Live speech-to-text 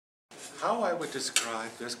how I would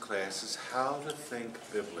describe this class is how to think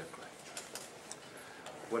biblically.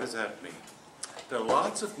 What does that mean? There are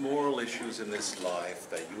lots of moral issues in this life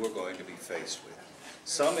that you are going to be faced with.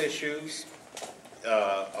 Some issues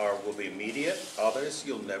will be immediate, others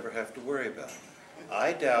you'll never have to worry about.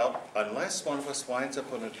 I doubt, unless one of us winds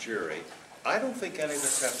up on a jury, I don't think any of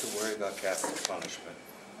us have to worry about capital punishment,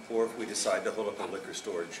 or if we decide to hold up a liquor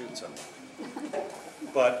store and shoot someone.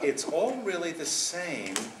 But it's all really the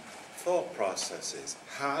same thought processes.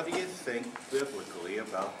 How do you think biblically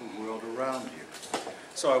about the world around you?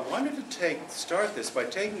 So I wanted to start this by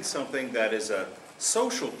taking something that is a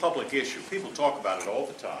social public issue. People talk about it all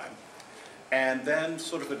the time. And then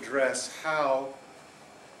sort of address how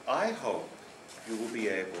I hope you will be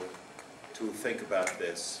able to think about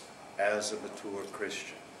this as a mature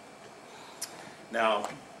Christian. Now,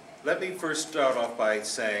 let me first start off by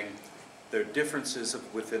saying there are differences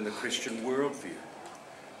within the Christian worldview.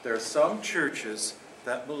 There are some churches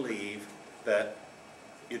that believe that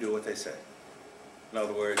you do what they say. In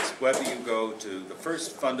other words, whether you go to the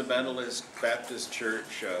First Fundamentalist Baptist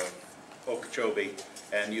Church, Okeechobee,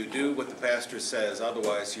 and you do what the pastor says,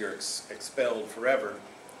 otherwise you're expelled forever,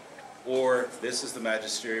 or this is the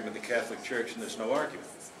magisterium of the Catholic Church and there's no argument.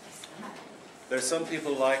 There's some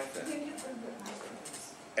people like that.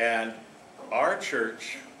 And our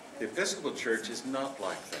church, the Episcopal Church, is not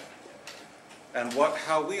like that. And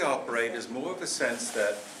how we operate is more of a sense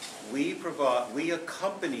that we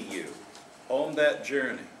accompany you on that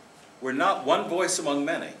journey. We're not one voice among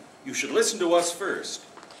many. You should listen to us first,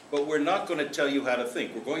 but we're not going to tell you how to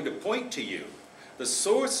think. We're going to point to you the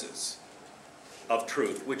sources of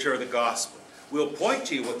truth, which are the gospel. We'll point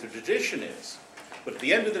to you what the tradition is, but at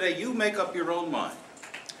the end of the day, you make up your own mind.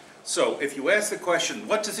 So if you ask the question,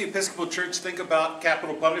 what does the Episcopal Church think about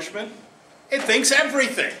capital punishment? It thinks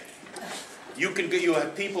everything. You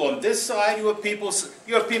have people on this side, you have people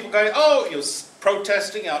going,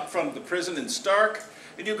 protesting out front of the prison in Stark,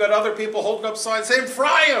 and you've got other people holding up signs saying,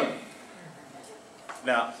 fry him!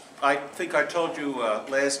 Now, I think I told you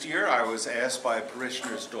last year I was asked by a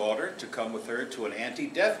parishioner's daughter to come with her to an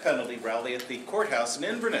anti-death penalty rally at the courthouse in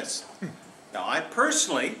Inverness. Now, I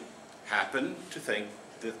personally happen to think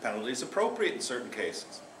the penalty is appropriate in certain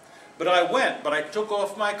cases. But I went, but I took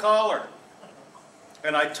off my collar.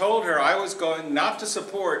 And I told her I was going not to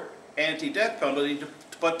support anti-death penalty,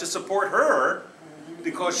 but to support her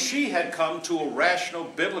because she had come to a rational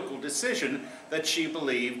biblical decision that she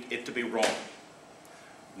believed it to be wrong.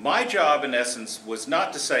 My job, in essence, was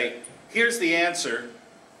not to say, here's the answer,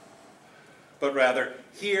 but rather,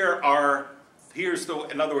 in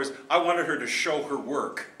other words, I wanted her to show her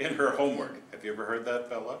work in her homework. Have you ever heard that,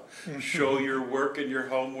 fella? Show your work in your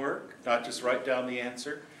homework, not just write down the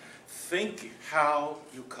answer. Think how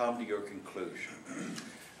you come to your conclusion.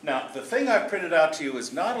 Now, the thing I've printed out to you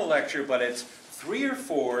is not a lecture, but it's 3 or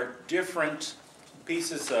 4 different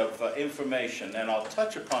pieces of information, and I'll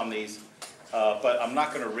touch upon these, but I'm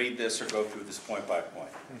not going to read this or go through this point by point.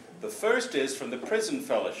 The first is from the Prison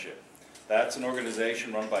Fellowship. That's an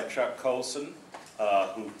organization run by Chuck Colson,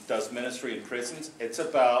 who does ministry in prisons. It's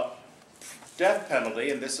about death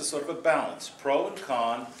penalty, and this is sort of a balance, pro and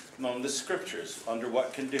con, among the scriptures, under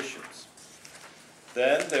what conditions.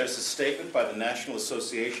 Then there's a statement by the National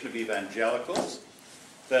Association of Evangelicals.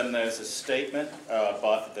 Then there's a statement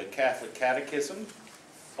by the Catholic Catechism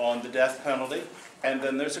on the death penalty. And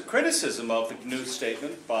then there's a criticism of the new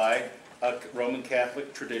statement by a Roman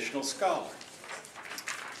Catholic traditional scholar.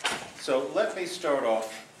 So let me start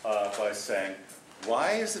off by saying,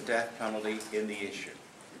 why is the death penalty in the issue?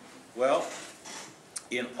 Well,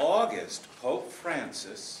 in August, Pope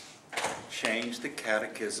Francis changed the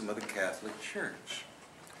Catechism of the Catholic Church.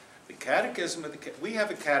 The Catechism of we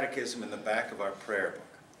have a catechism in the back of our prayer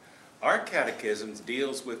book. Our catechism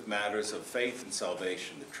deals with matters of faith and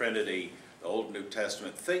salvation, the Trinity, the Old and New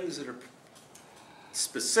Testament, things that are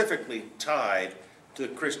specifically tied to the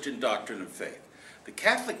Christian doctrine of faith. The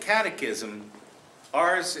Catholic Catechism,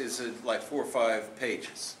 ours is like 4 or 5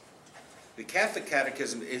 pages. The Catholic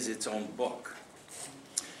Catechism is its own book.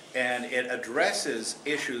 And it addresses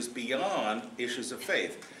issues beyond issues of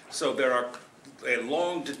faith. So there are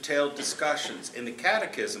long, detailed discussions in the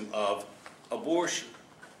Catechism of abortion,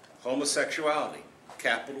 homosexuality,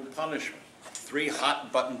 capital punishment, 3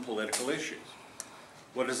 hot-button political issues.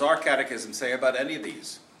 What does our Catechism say about any of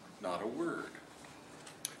these? Not a word.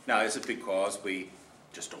 Now, is it because we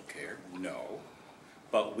just don't care? No.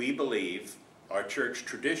 But we believe, our church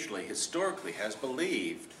traditionally, historically, has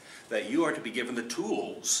believed that you are to be given the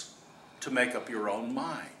tools to make up your own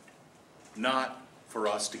mind, not for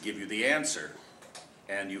us to give you the answer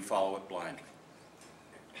and you follow it blindly.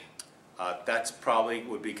 That's probably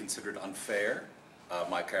would be considered unfair,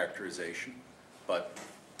 my characterization, but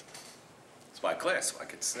it's my class, so I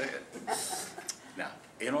could say it. Now,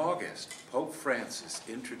 in August, Pope Francis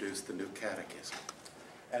introduced the new catechism,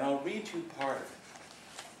 and I'll read you part of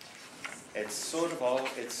it. It's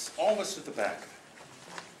almost at the back of it.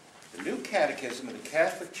 The new catechism of the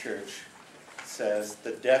Catholic Church says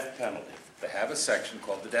the death penalty. They have a section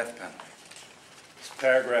called the death penalty. It's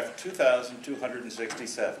paragraph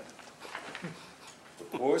 2267.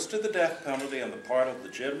 Recourse to the death penalty on the part of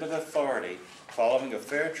legitimate authority following a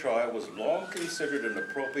fair trial was long considered an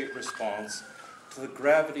appropriate response to the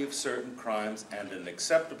gravity of certain crimes and an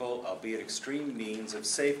acceptable, albeit extreme, means of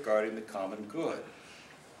safeguarding the common good.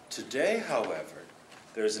 Today, however,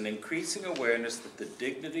 there is an increasing awareness that the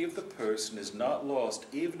dignity of the person is not lost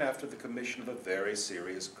even after the commission of a very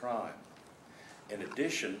serious crime. In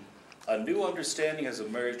addition, a new understanding has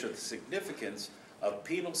emerged of the significance of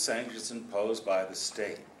penal sanctions imposed by the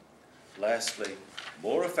state. Lastly,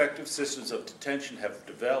 more effective systems of detention have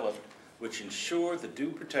developed which ensure the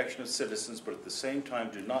due protection of citizens, but at the same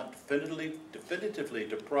time do not definitively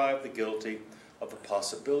deprive the guilty of the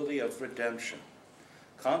possibility of redemption.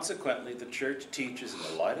 Consequently, the Church teaches in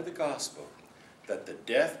the light of the gospel that the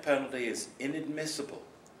death penalty is inadmissible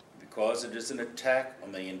because it is an attack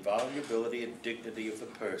on the inviolability and dignity of the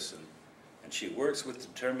person, and she works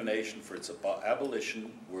with determination for its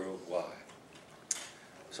abolition worldwide.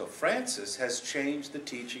 So Francis has changed the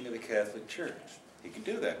teaching of the Catholic Church. He can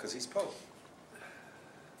do that because he's Pope.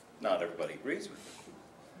 Not everybody agrees with him,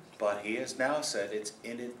 but he has now said it's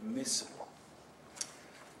inadmissible.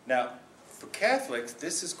 Now, for Catholics,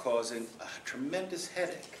 this is causing a tremendous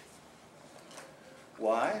headache.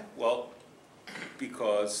 Why? Well,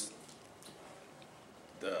 because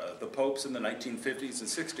the popes in the 1950s and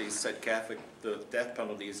 60s said the death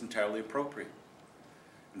penalty is entirely appropriate.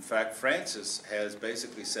 In fact, Francis has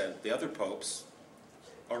basically said the other popes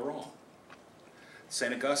are wrong.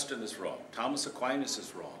 St. Augustine is wrong. Thomas Aquinas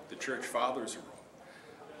is wrong. The Church Fathers are wrong.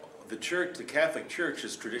 The Catholic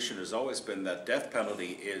Church's tradition has always been that death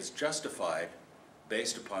penalty is justified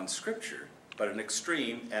based upon Scripture, but an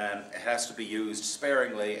extreme, and it has to be used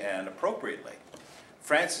sparingly and appropriately.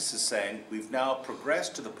 Francis is saying we've now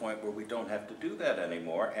progressed to the point where we don't have to do that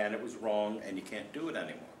anymore, and it was wrong, and you can't do it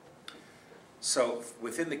anymore. So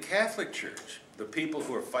within the Catholic Church, the people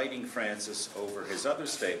who are fighting Francis over his other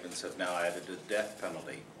statements have now added a death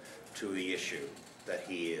penalty to the issue that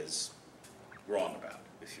he is wrong about,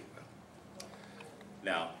 if you will.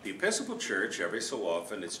 Now, the Episcopal Church, every so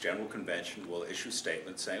often, its General Convention will issue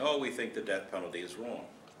statements saying, oh, we think the death penalty is wrong.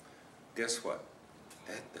 Guess what?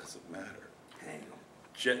 That doesn't matter.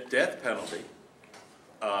 Death penalty,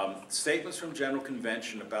 statements from General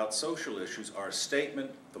Convention about social issues are a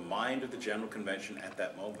statement, the mind of the General Convention at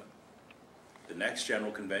that moment. The next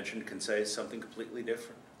General Convention can say something completely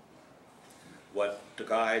different. What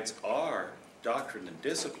guides our doctrine and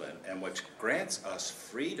discipline, and which grants us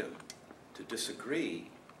freedom to disagree,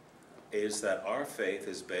 is that our faith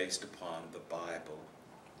is based upon the Bible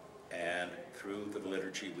and through the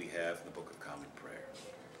liturgy we have in the Book of Common Prayer.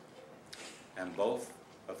 And both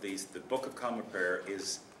of these, the Book of Common Prayer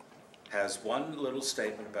has one little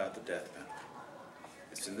statement about the death penalty.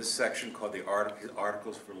 It's in this section called the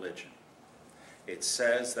Articles of Religion. It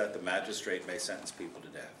says that the magistrate may sentence people to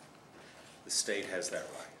death. The state has that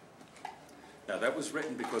right. Now, that was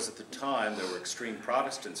written because at the time there were extreme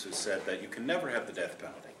Protestants who said that you can never have the death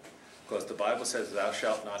penalty because the Bible says thou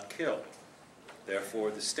shalt not kill.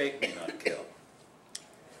 Therefore, the state may not kill.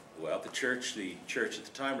 Well, the church at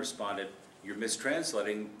the time responded, you're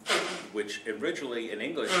mistranslating, which originally in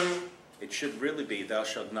English, it should really be thou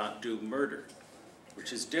shalt not do murder,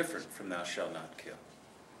 which is different from thou shalt not kill.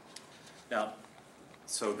 Now,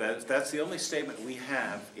 so that's the only statement we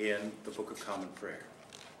have in the Book of Common Prayer,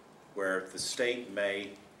 where the state may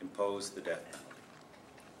impose the death penalty.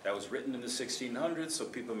 That was written in the 1600s, so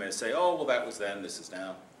people may say, oh, well, that was then, this is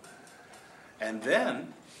now. And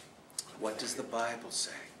then, what does the Bible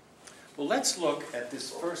say? Well, let's look at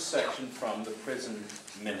this first section from the prison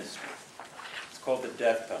ministry. It's called the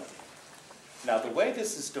death penalty. Now, the way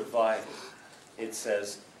this is divided, it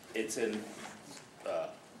says it's in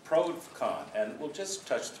pro and con, and we'll just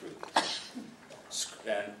touch through this.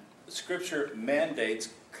 And Scripture mandates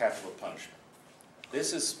capital punishment.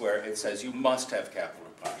 This is where it says you must have capital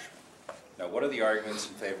punishment. Now, what are the arguments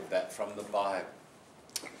in favor of that from the Bible?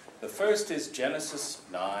 The first is Genesis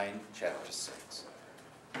 9, chapter 6.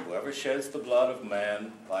 Whoever sheds the blood of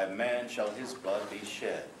man, by man shall his blood be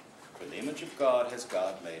shed. For the image of God has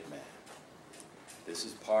God made man. This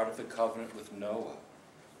is part of the covenant with Noah,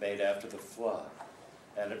 made after the flood.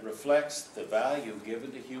 And it reflects the value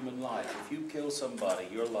given to human life. If you kill somebody,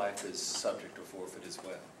 your life is subject to forfeit as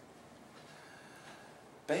well.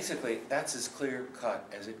 Basically, that's as clear-cut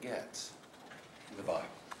as it gets in the Bible.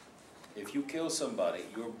 If you kill somebody,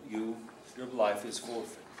 your life is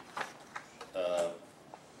forfeit.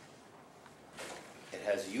 It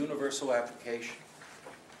has universal application.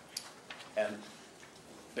 And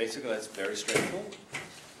basically, that's very straightforward.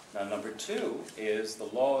 Now, number two is the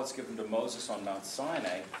law that's given to Moses on Mount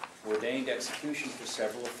Sinai ordained execution for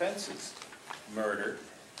several offenses. Murder,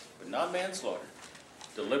 but not manslaughter.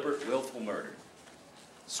 Deliberate, willful murder.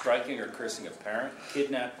 Striking or cursing a parent,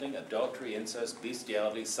 kidnapping, adultery, incest,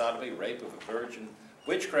 bestiality, sodomy, rape of a virgin,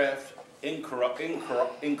 witchcraft,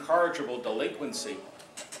 incorrigible delinquency.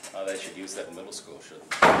 They should use that in middle school, shouldn't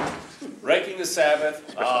they? Breaking the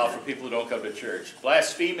Sabbath, for people who don't come to church.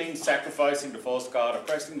 Blaspheming, sacrificing to false god,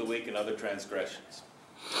 oppressing the weak, and other transgressions.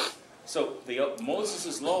 So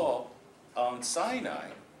Moses' law on Sinai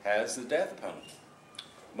has the death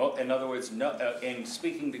penalty. In other words, in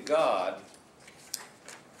speaking to God,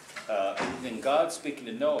 in God speaking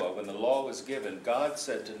to Noah, when the law was given, God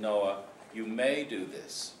said to Noah, you may do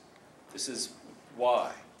this. This is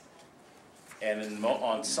why. And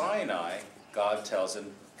on Sinai, God tells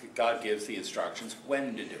him, God gives the instructions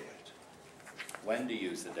when to do it, when to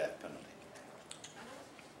use the death penalty.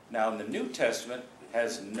 Now, in the New Testament,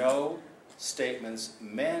 has no statements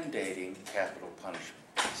mandating capital punishment.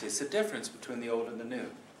 See, it's the difference between the Old and the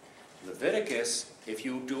New. Leviticus, if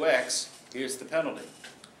you do X, here's the penalty.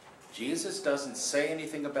 Jesus doesn't say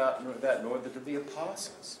anything about that, nor did the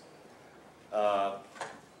apostles.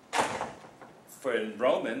 For in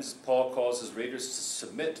Romans, Paul calls his readers to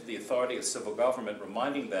submit to the authority of civil government,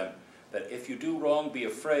 reminding them that if you do wrong, be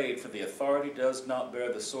afraid, for the authority does not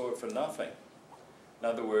bear the sword for nothing. In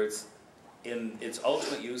other words, in its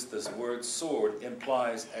ultimate use, this word sword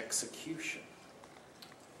implies execution.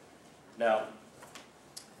 Now,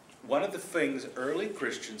 one of the things early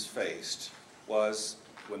Christians faced was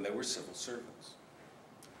when they were civil servants.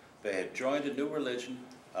 They had joined a new religion.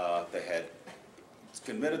 They had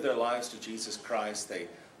committed their lives to Jesus Christ. They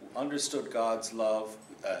understood God's love.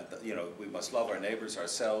 We must love our neighbors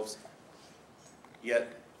ourselves.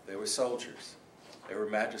 Yet they were soldiers. They were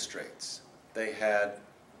magistrates. They had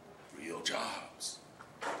real jobs.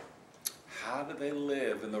 How do they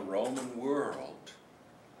live in the Roman world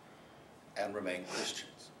and remain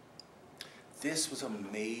Christians? This was a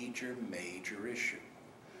major, major issue.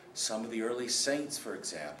 Some of the early saints, for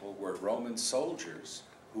example, were Roman soldiers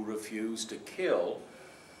who refused to kill,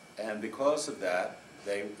 and because of that,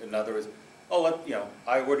 they, in other words,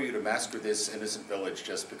 I order you to massacre this innocent village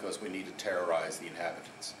just because we need to terrorize the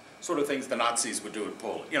inhabitants. Sort of things the Nazis would do in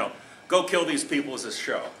Poland. Go kill these people as a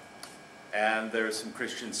show. And there's some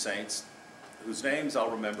Christian saints whose names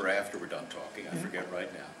I'll remember after we're done talking, I forget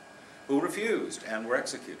right now, who refused and were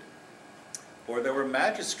executed. Or there were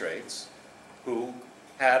magistrates who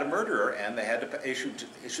had a murderer and they had to issue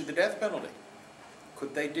the death penalty.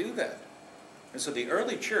 Could they do that? And so the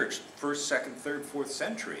early church, 1st, 2nd, 3rd, 4th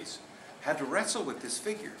centuries, had to wrestle with this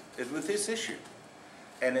figure, with this issue.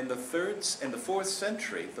 And in the 4th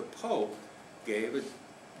century, the Pope gave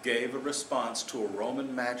a response to a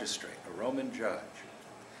Roman magistrate, a Roman judge.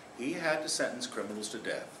 He had to sentence criminals to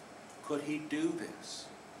death. Could he do this?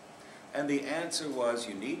 And the answer was,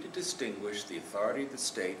 you need to distinguish the authority of the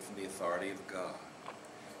state from the authority of God.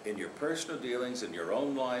 In your personal dealings, in your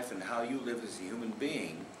own life, and how you live as a human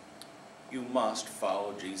being, you must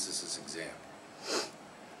follow Jesus' example.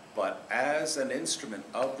 But as an instrument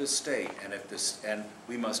of the state, and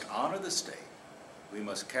we must honor the state, we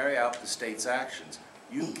must carry out the state's actions,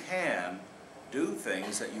 you can do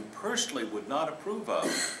things that you personally would not approve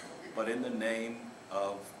of, but in the name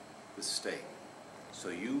of the state. So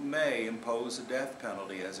you may impose a death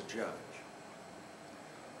penalty as a judge.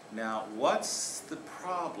 Now, what's the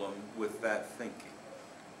problem with that thinking?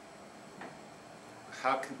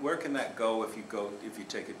 Where can that go if you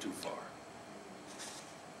take it too far?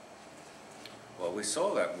 Well, we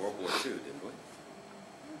saw that in World War II, didn't we?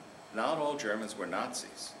 Not all Germans were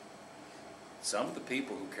Nazis. Some of the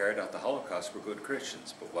people who carried out the Holocaust were good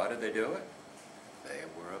Christians, but why did they do it? They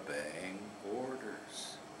were obeying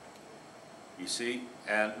orders. You see,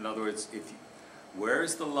 and in other words,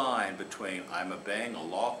 where's the line between I'm obeying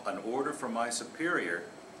an order from my superior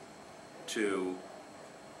to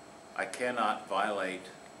I cannot violate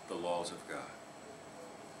the laws of God?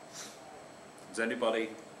 Does anybody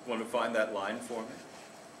want to find that line for me?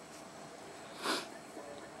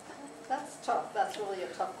 That's tough. That's really a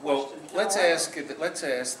tough question. Well, let's ask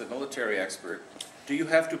the military expert, Do you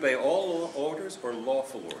have to obey all orders or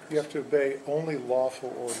lawful orders? You have to obey only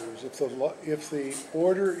lawful orders. If the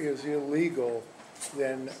order is illegal,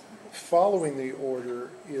 then following the order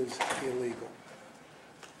is illegal.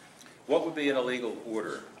 What would be an illegal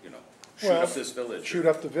order, you know? Shoot Well, up this village? Shoot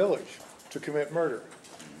up the village, to commit murder,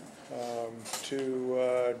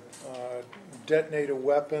 to detonate a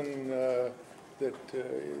weapon that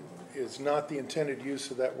is not the intended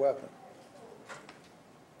use of that weapon.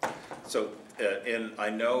 So, I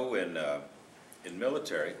know in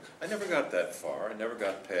military, I never got that far. I never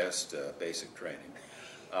got past basic training.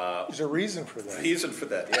 There's a reason for that. Reason for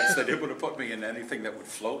that, yes. They didn't want to put me in anything that would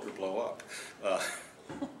float or blow up.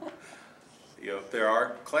 You know, there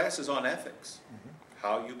are classes on ethics,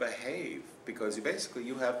 how you behave, because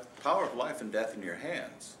you have power of life and death in your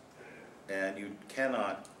hands, and you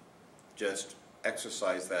cannot just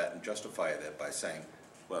exercise that and justify that by saying,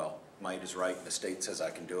 well, might is right and the state says I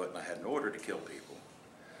can do it and I had an order to kill people.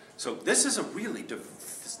 So this is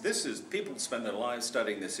people spend their lives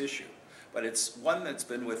studying this issue, but it's one that's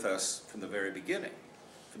been with us from the very beginning.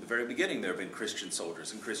 From the very beginning, there have been Christian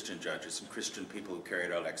soldiers and Christian judges and Christian people who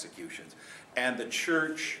carried out executions. And the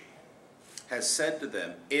church has said to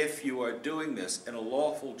them, if you are doing this in a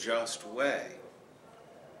lawful, just way,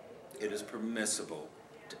 it is permissible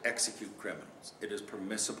to execute criminals. It is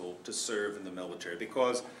permissible to serve in the military,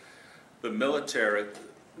 because the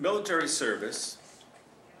military service,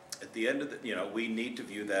 at the end of we need to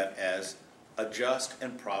view that as a just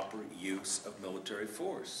and proper use of military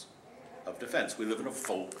force, of defense. We live in a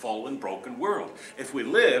fallen, broken world. If we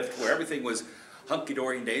lived where everything was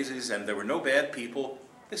hunky-dory and daisies and there were no bad people,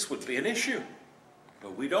 this would be an issue.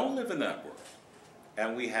 But we don't live in that world.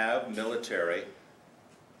 And we have military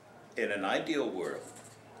in an ideal world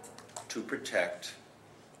to protect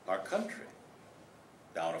our country.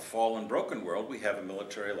 Now, in a fallen, broken world, we have a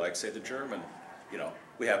military like, say, the German.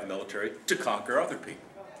 We have a military to conquer other people.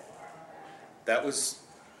 That was,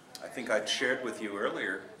 I think I shared with you early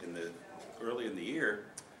in the year,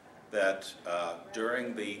 that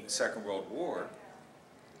during the Second World War,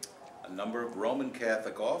 a number of Roman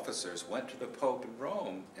Catholic officers went to the Pope in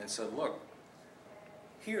Rome and said, look,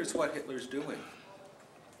 here's what Hitler's doing.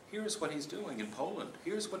 Here's what he's doing in Poland.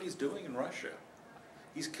 Here's what he's doing in Russia.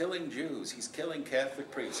 He's killing Jews. He's killing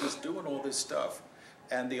Catholic priests. He's doing all this stuff.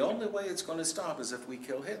 And the only way it's going to stop is if we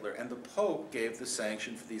kill Hitler. And the Pope gave the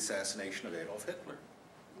sanction for the assassination of Adolf Hitler.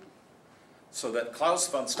 So that Klaus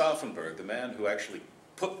von Stauffenberg, the man who actually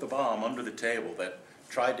put the bomb under the table that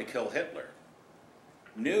tried to kill Hitler,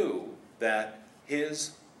 knew that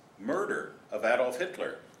his murder of Adolf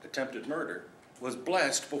Hitler, attempted murder, was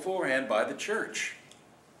blessed beforehand by the church.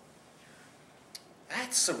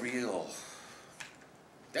 That's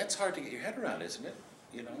that's hard to get your head around, isn't it?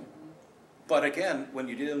 But again, when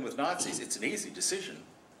you're dealing with Nazis, it's an easy decision.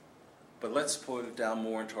 But let's put it down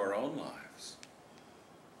more into our own lives.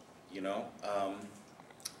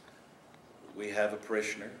 We have a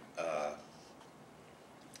parishioner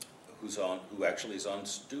who actually is on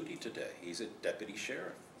duty today. He's a deputy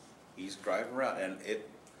sheriff. He's driving around, and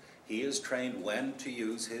he is trained when to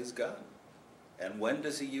use his gun. And when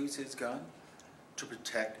does he use his gun? To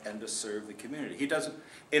protect and to serve the community. He doesn't,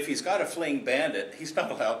 if he's got a fleeing bandit, he's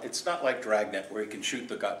not allowed, it's not like Dragnet where he can shoot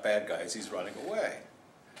the bad guy as he's running away.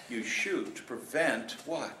 You shoot to prevent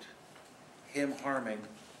what? Him harming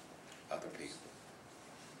other people.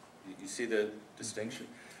 You see the distinction?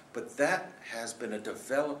 But that has been a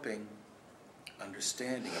developing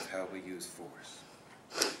understanding of how we use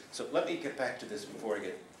force. So let me get back to this before I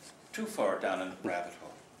get too far down in the rabbit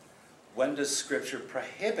hole. When does Scripture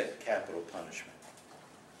prohibit capital punishment?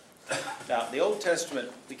 Now, in the Old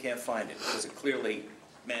Testament, we can't find it because it clearly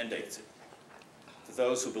mandates it. For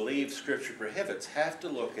those who believe Scripture prohibits, have to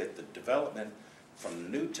look at the development from the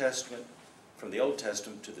New Testament, from the Old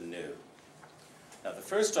Testament to the New. Now, the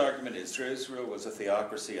first argument is Israel was a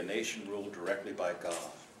theocracy, a nation ruled directly by God.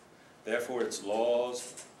 Therefore, its law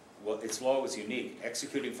was unique.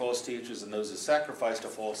 Executing false teachers and those who sacrificed to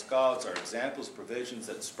false gods are examples, provisions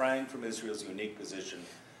that sprang from Israel's unique position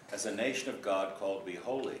as a nation of God called to be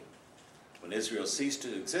holy. When Israel ceased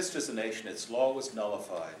to exist as a nation, its law was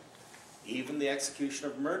nullified. Even the execution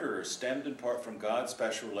of murderers stemmed in part from God's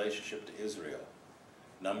special relationship to Israel.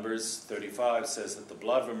 Numbers 35 says that the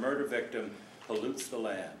blood of a murder victim pollutes the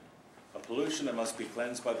land, a pollution that must be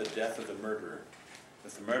cleansed by the death of the murderer.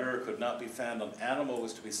 If the murderer could not be found, an animal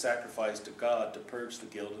was to be sacrificed to God to purge the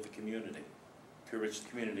guilt of the community, purge the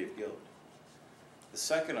community of guilt. The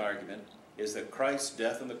second argument is that Christ's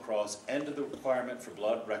death on the cross ended the requirement for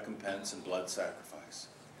blood recompense and blood sacrifice.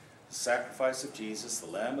 The sacrifice of Jesus, the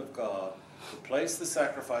Lamb of God, replaced the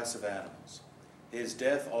sacrifice of animals. His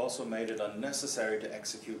death also made it unnecessary to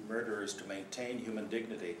execute murderers to maintain human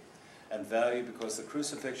dignity and value, because the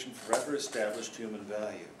crucifixion forever established human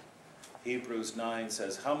value. Hebrews 9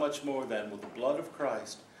 says, "How much more then will the blood of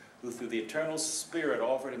Christ, who through the eternal Spirit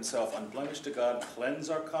offered himself unblemished to God, cleanse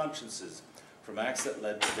our consciences from acts that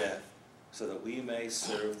led to death, so that we may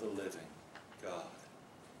serve the living God."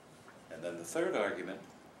 And then the third argument,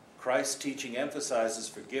 Christ's teaching emphasizes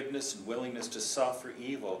forgiveness and willingness to suffer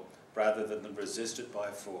evil rather than resist it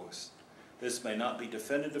by force. This may not be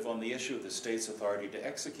definitive on the issue of the state's authority to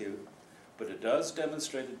execute, but it does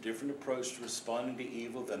demonstrate a different approach to responding to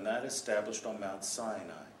evil than that established on Mount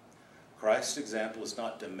Sinai. Christ's example is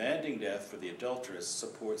not demanding death for the adulteress,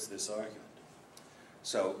 supports this argument.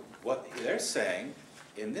 So what they're saying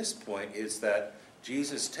in this point is that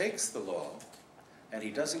Jesus takes the law and he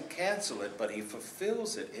doesn't cancel it, but he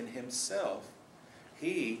fulfills it in himself.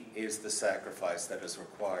 He is the sacrifice that is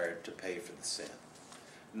required to pay for the sin.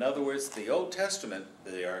 In other words, the Old Testament,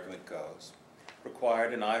 the argument goes,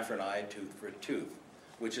 required an eye for an eye, tooth for a tooth,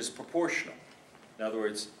 which is proportional. In other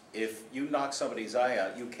words, if you knock somebody's eye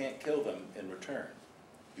out, you can't kill them in return.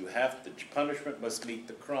 The punishment must meet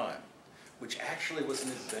the crime, which actually was an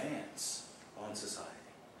advance on society.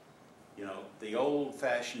 You know, the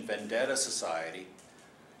old-fashioned vendetta society,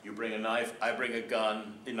 you bring a knife, I bring a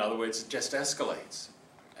gun. In other words, it just escalates.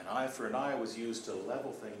 An eye for an eye was used to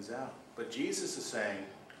level things out. But Jesus is saying,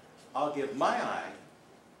 I'll give my eye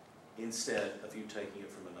instead of you taking it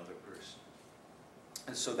from another person.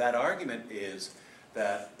 And so that argument is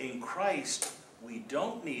that in Christ, we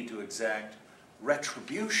don't need to exact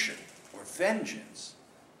retribution or vengeance,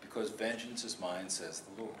 because vengeance is mine, says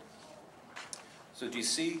the Lord. So do you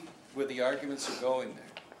see where the arguments are going there?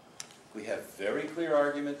 We have very clear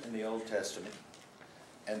argument in the Old Testament,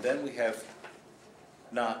 and then we have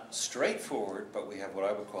not straightforward, but we have what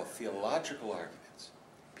I would call theological arguments.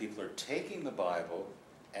 People are taking the Bible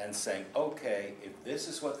and saying, okay, if this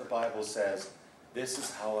is what the Bible says, this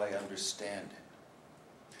is how I understand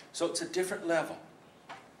it. So it's a different level.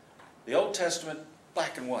 The Old Testament,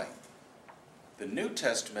 black and white. The New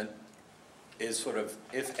Testament is sort of,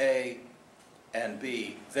 if A and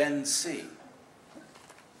B, then C.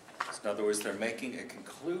 In other words, they're making a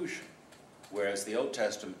conclusion, whereas the Old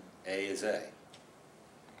Testament, A is A.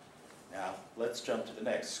 Now, let's jump to the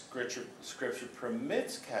next. Scripture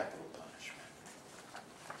permits capital punishment.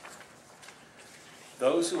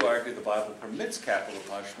 Those who argue the Bible permits capital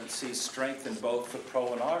punishment see strength in both the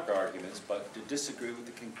pro and arc arguments, but disagree with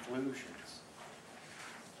the conclusions.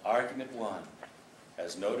 Argument 1.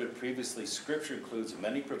 As noted previously, Scripture includes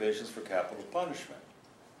many provisions for capital punishment.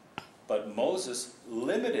 But Moses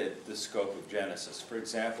limited the scope of Genesis. For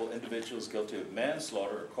example, individuals guilty of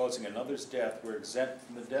manslaughter or causing another's death were exempt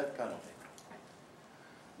from the death penalty.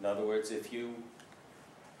 In other words, if you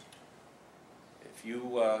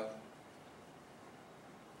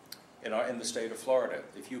in the state of Florida,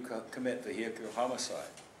 if you commit vehicular homicide,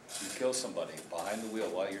 you kill somebody behind the wheel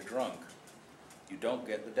while you're drunk, you don't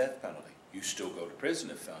get the death penalty. You still go to prison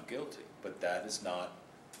if found guilty, but that is not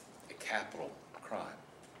a capital crime.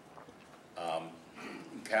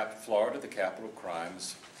 In Florida, the capital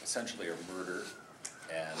crimes essentially are murder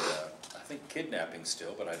and I think kidnapping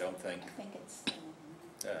still, but I don't think. I think it's.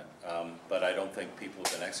 But I don't think people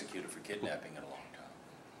have been executed for kidnapping in a long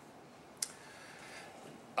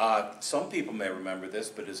time. Some people may remember this,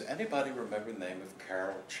 but does anybody remember the name of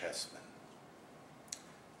Carol Chessman?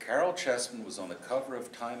 Carol Chessman was on the cover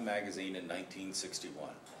of Time magazine in 1961.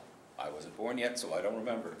 I wasn't born yet, so I don't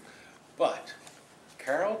remember. But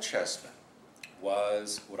Carol Chessman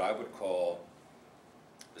was what I would call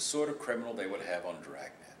the sort of criminal they would have on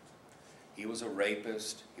Dragnet. He was a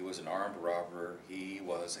rapist, he was an armed robber, he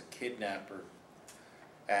was a kidnapper,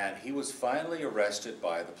 and he was finally arrested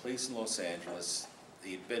by the police in Los Angeles.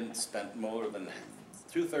 He'd spent more than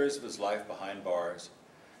 2/3 of his life behind bars,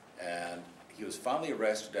 and he was finally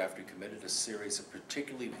arrested after he committed a series of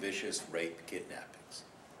particularly vicious rape kidnappings.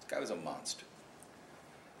 This guy was a monster.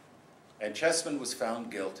 And Chessman was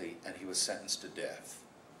found guilty, and he was sentenced to death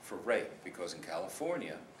for rape, because in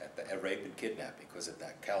California, rape and kidnapping, because at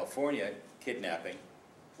that California, kidnapping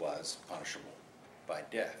was punishable by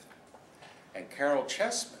death. And Carol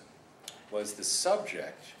Chessman was the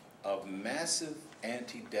subject of massive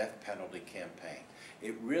anti-death penalty campaign.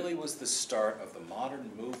 It really was the start of the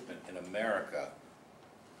modern movement in America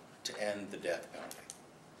to end the death penalty.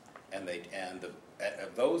 And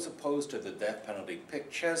those opposed to the death penalty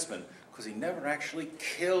picked Chessman because he never actually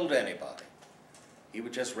killed anybody. He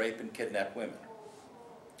would just rape and kidnap women.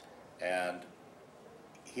 And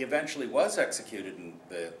he eventually was executed in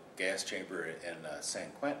the gas chamber in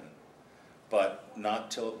San Quentin, but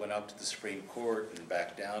not till it went up to the Supreme Court and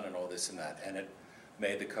back down and all this and that. And it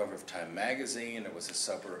made the cover of Time magazine. It was a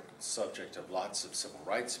subject of lots of civil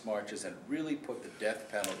rights marches, and really put the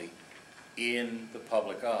death penalty in the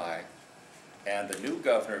public eye. And the new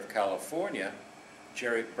governor of California,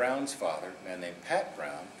 Jerry Brown's father, a man named Pat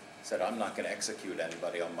Brown, said, I'm not going to execute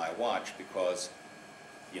anybody on my watch because,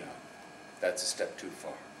 you know, that's a step too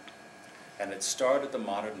far. And it started the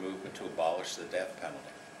modern movement to abolish the death penalty,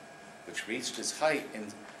 which reached its height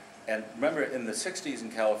and remember, in the 60s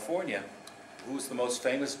in California, who was the most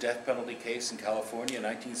famous death penalty case in California in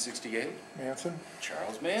 1968? Manson?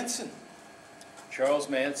 Charles Manson. Charles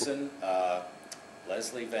Manson,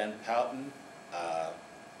 Leslie Van Pouten,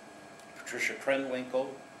 Patricia Krenwinkel,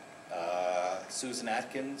 Susan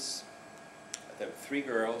Atkins. There were 3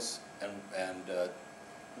 girls and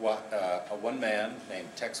one man named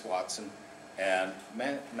Tex Watson, and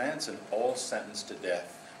Manson, all sentenced to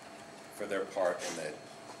death for their part in the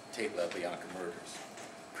Tate LaBianca murders.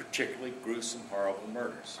 Particularly gruesome, horrible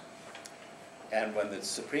murders. And when the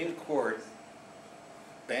Supreme Court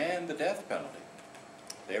banned the death penalty,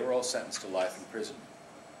 they were all sentenced to life imprisonment.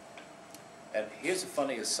 And here's a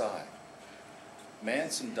funny aside.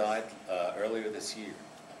 Manson died earlier this year,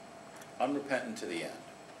 unrepentant to the end.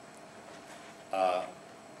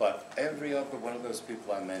 But every other one of those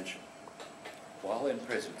people I mentioned, while in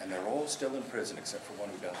prison, and they're all still in prison except for one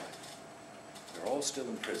who died, they're all still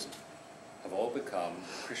in prison, have all become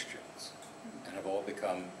Christians and have all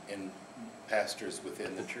become pastors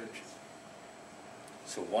within the church.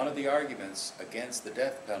 So one of the arguments against the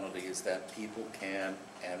death penalty is that people can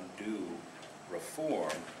and do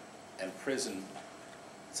reform, and prison,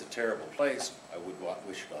 it's a terrible place. I wouldn't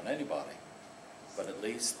wish it on anybody, but at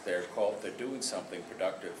least they're doing something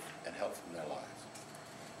productive and helpful in their lives.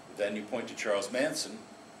 Then you point to Charles Manson,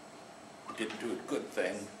 who didn't do a good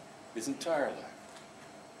thing his entire life.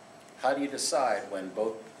 How do you decide when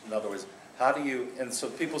both, in other words, how do you, and so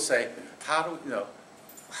people say, how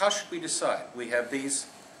should we decide? We have these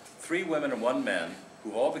 3 women and 1 man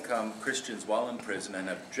who all become Christians while in prison and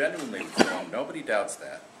have genuinely reformed. Nobody doubts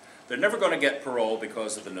that. They're never going to get parole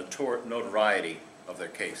because of the notoriety of their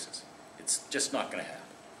cases. It's just not going to happen.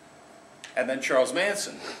 And then Charles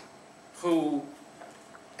Manson, who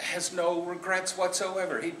has no regrets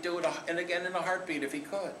whatsoever. He'd do it and again in a heartbeat if he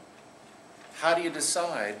could. How do you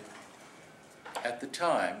decide at the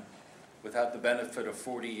time without the benefit of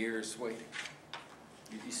 40 years waiting?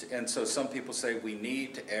 And so some people say we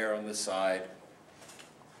need to err on the side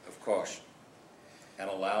of caution and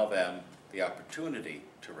allow them the opportunity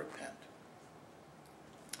to repent.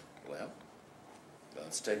 Well,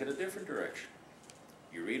 let's take it a different direction.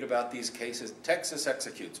 You read about these cases. Texas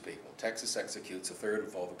executes people. Texas executes 1/3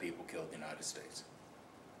 of all the people killed in the United States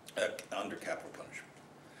under capital punishment.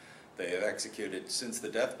 They have executed, since the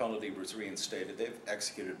death penalty was reinstated, they've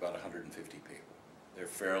executed about 150 people. They're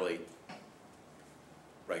fairly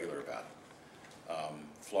regular about it.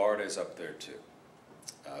 Florida is up there too.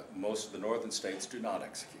 Most of the northern states do not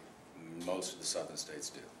execute. Most of the southern states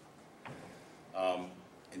do.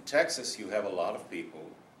 In Texas, you have a lot of people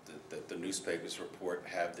that the newspapers report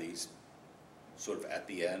have these sort of at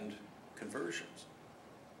the end conversions.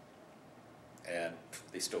 And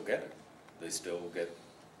they still get it. They still get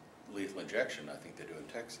lethal injection, I think they do in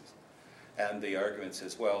Texas. And the argument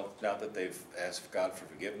says, well, now that they've asked God for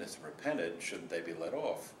forgiveness and repented, shouldn't they be let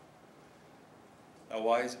off? Now,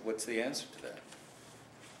 what's the answer to that?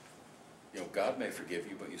 You know, God may forgive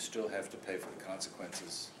you, but you still have to pay for the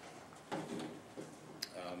consequences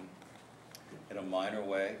in a minor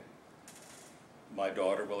way. My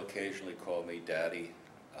daughter will occasionally call me, Daddy,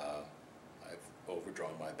 I've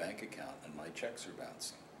overdrawn my bank account and my checks are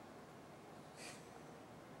bouncing.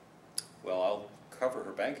 Well, I'll cover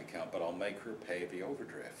her bank account, but I'll make her pay the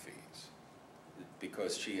overdraft fees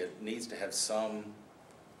because she needs to have some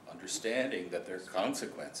understanding that there are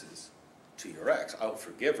consequences to your ex. I'll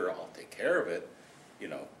forgive her, I'll take care of it, you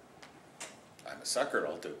know, I'm a sucker,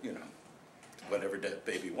 I'll do, you know, whatever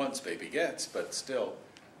baby wants, baby gets, but still,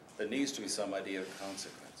 there needs to be some idea of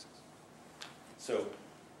consequences. So,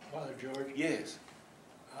 Father George? yes.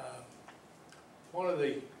 One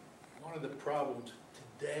of the problems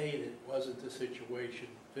today that wasn't the situation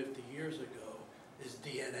 50 years ago is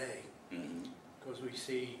DNA. Because we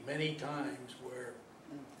see many times where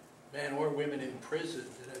men or women in prison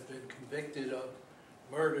that have been convicted of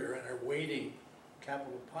murder and are waiting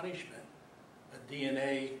capital punishment, a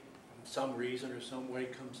DNA, for some reason or some way,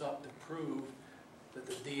 comes up to prove that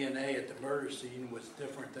the DNA at the murder scene was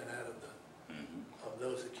different than that of of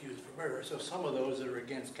those accused for murder. So some of those that are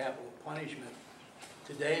against capital punishment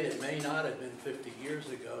today that may not have been 50 years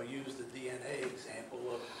ago use the DNA example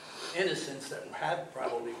of innocents that had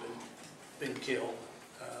probably been killed.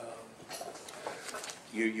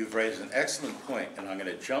 You've raised an excellent point, and I'm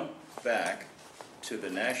going to jump back to the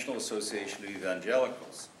National Association of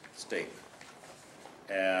Evangelicals statement.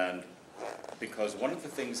 And because one of the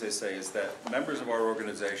things they say is that members of our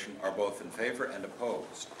organization are both in favor and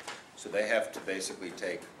opposed. So they have to basically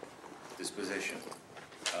take this position.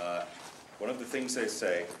 One of the things they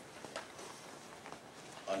say,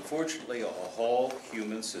 unfortunately, all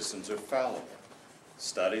human systems are fallible.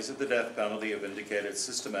 Studies of the death penalty have indicated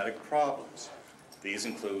systematic problems. These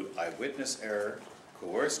include eyewitness error,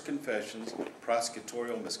 coerced confessions,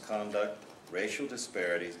 prosecutorial misconduct, racial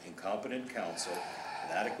disparities, incompetent counsel,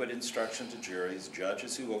 inadequate instruction to juries,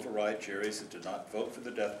 judges who override juries that do not vote for the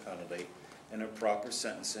death penalty, and improper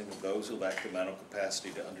sentencing of those who lack the mental capacity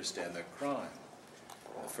to understand their crime.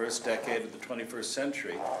 In the first decade of the 21st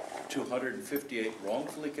century, 258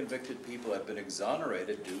 wrongfully convicted people have been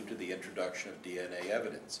exonerated due to the introduction of DNA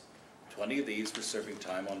evidence. 20 of these were serving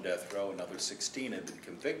time on death row, another 16 had been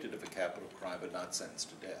convicted of a capital crime but not sentenced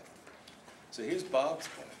to death. So here's Bob's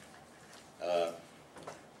point.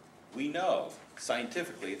 We know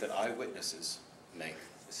scientifically that eyewitnesses make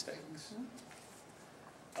mistakes.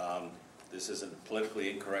 This isn't a politically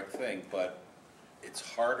incorrect thing, but it's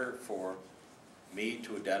harder for me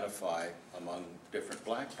to identify among different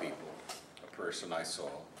black people a person I saw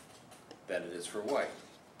than it is for white,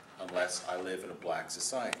 unless I live in a black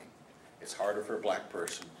society. It's harder for a black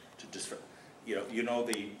person to just, you know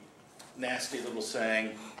the nasty little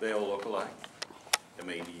saying, they all look alike? I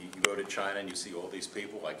mean, you go to China and you see all these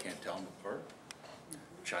people, I can't tell them apart.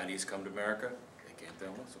 Chinese come to America, they can't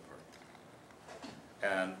tell us apart.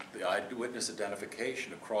 And the eyewitness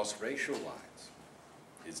identification across racial lines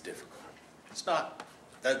is difficult. It's not,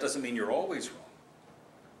 that doesn't mean you're always wrong.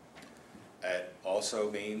 It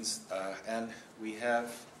also means, and we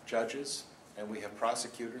have judges and we have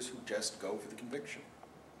prosecutors who just go for the conviction,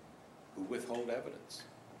 who withhold evidence.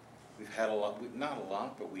 We've had a lot, not a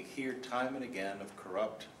lot, but we hear time and again of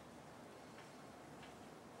corrupt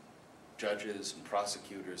judges and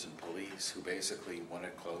prosecutors and police who basically want to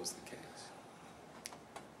close the case.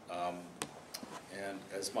 And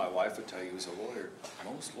as my wife would tell you as a lawyer,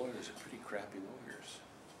 most lawyers are pretty crappy lawyers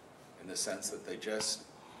in the sense that they just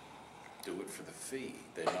do it for the fee.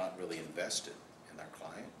 They're not really invested in their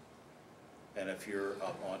client. And if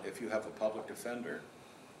you have a public defender,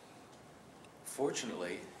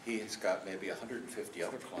 fortunately, he's got maybe 150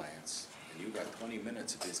 other clients, and you've got 20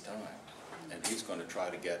 minutes of his time, and he's going to try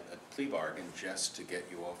to get a plea bargain just to get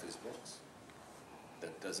you off his books.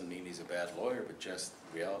 That doesn't mean he's a bad lawyer, but just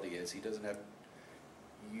the reality is he doesn't have,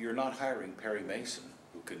 you're not hiring Perry Mason,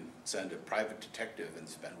 who can send a private detective and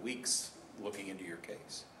spend weeks looking into your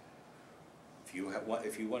case. If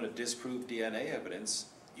you want to disprove DNA evidence,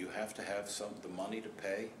 you have to have the money to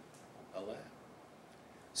pay a lab.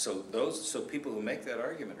 So people who make that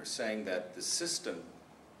argument are saying that the system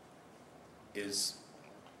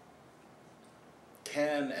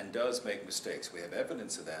can and does make mistakes. We have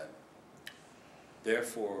evidence of that.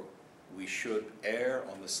 Therefore, we should err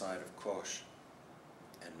on the side of caution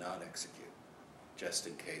and not execute, just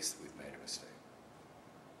in case we've made a mistake.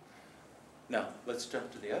 Now, let's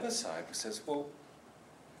jump to the other side, which says, well,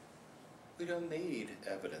 we don't need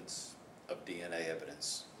evidence of DNA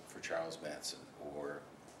evidence for Charles Manson, or,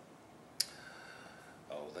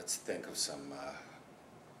 let's think of some,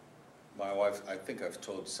 my wife, I think I've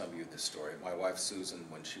told some of you this story. My wife, Susan,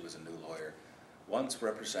 when she was a new lawyer, once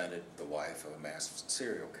represented the wife of a mass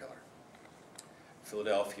serial killer. In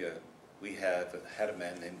Philadelphia, we had a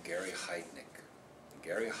man named Gary Heidnick.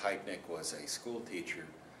 Gary Heidnick was a school teacher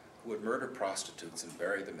who would murder prostitutes and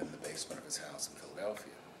bury them in the basement of his house in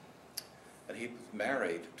Philadelphia. And he was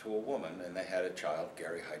married to a woman, and they had a child,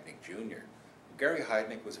 Gary Heidnick Jr. Gary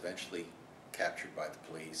Heidnick was eventually captured by the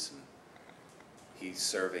police, and he's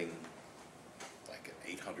serving like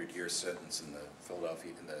an 800-year sentence in the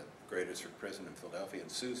Great District Prison in Philadelphia.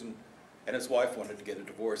 And Susan and his wife wanted to get a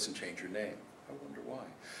divorce and change her name. I wonder why.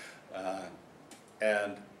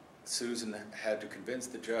 And Susan had to convince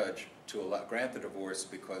the judge to grant the divorce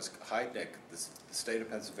because Heidnick, the state of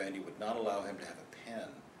Pennsylvania, would not allow him to have a pen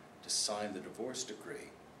to sign the divorce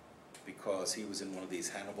decree because he was in one of these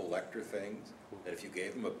Hannibal Lecter things that if you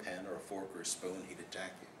gave him a pen or a fork or a spoon, he'd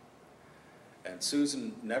attack you. And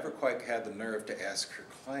Susan never quite had the nerve to ask her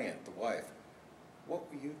client, the wife, what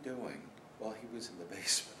were you doing while he was in the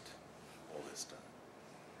basement all this time?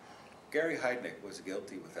 Gary Heidnick was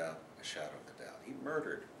guilty without a shadow of a doubt. He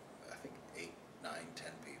murdered, I think, 8, 9,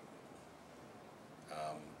 10 people.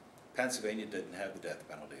 Pennsylvania didn't have the death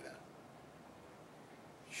penalty then.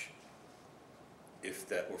 If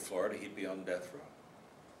that were Florida, he'd be on death row.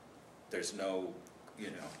 There's no,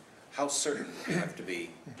 how certain do you have to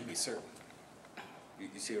be certain?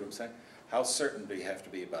 You see what I'm saying? How certain do you have to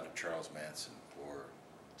be about a Charles Manson or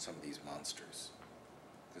some of these monsters?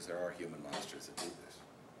 Because there are human monsters that do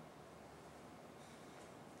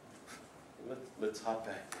this. Let's hop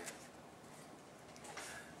back there.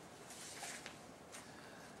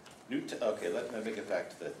 Okay, let me get back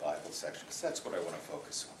to the Bible section, because that's what I want to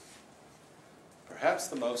focus on. Perhaps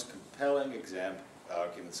the most compelling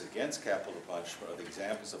arguments against capital punishment are the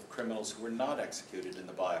examples of criminals who were not executed in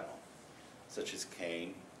the Bible, such as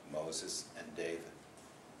Cain, Moses, and David.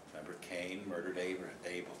 Remember, Cain murdered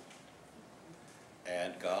Abel.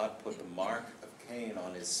 And God put the mark of Cain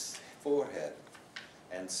on his forehead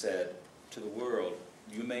and said to the world,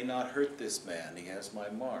 "You may not hurt this man. He has my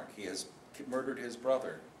mark. He has murdered his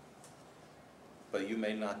brother. But you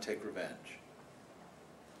may not take revenge."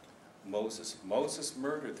 Moses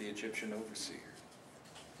murdered the Egyptian overseer.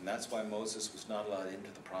 And that's why Moses was not allowed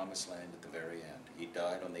into the promised land at the very end. He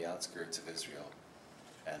died on the outskirts of Israel.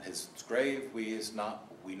 And his grave we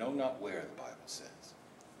know not where, the Bible says.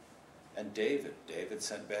 And David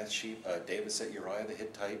sent David sent Uriah the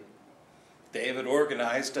Hittite. David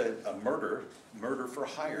organized a murder for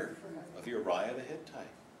hire of Uriah the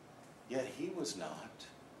Hittite. Yet he was not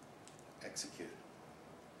executed.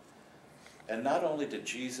 And not only did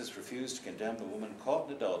Jesus refuse to condemn the woman caught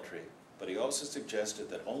in adultery, but he also suggested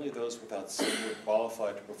that only those without sin were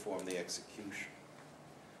qualified to perform the execution.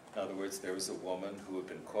 In other words, there was a woman who had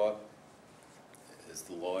been caught, as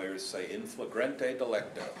the lawyers say, in flagrante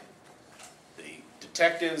delicto. The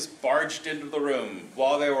detectives barged into the room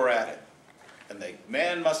while they were at it. And the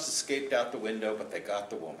man must have escaped out the window, but they got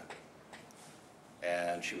the woman.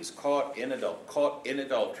 And she was caught in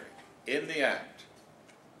adultery, in the act.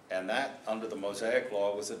 And that, under the Mosaic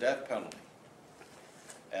law, was a death penalty.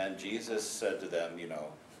 And Jesus said to them, if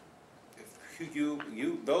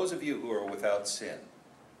those of you who are without sin,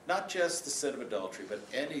 not just the sin of adultery, but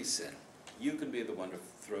any sin, you can be the one to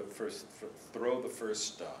throw the first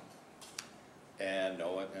stone. And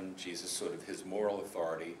Jesus, sort of his moral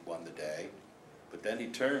authority, won the day. But then he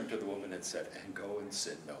turned to the woman and said, "And go and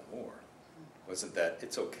sin no more." Wasn't that,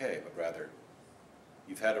 it's okay, but rather,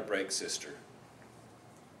 you've had a break, sister.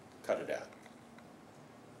 Cut it out.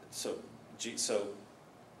 So Jewish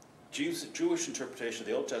interpretation of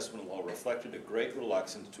the Old Testament law reflected a great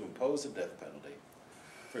reluctance to impose a death penalty.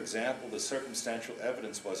 For example, the circumstantial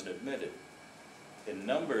evidence wasn't admitted. In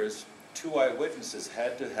Numbers, 2 eyewitnesses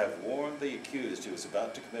had to have warned the accused he was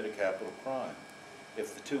about to commit a capital crime.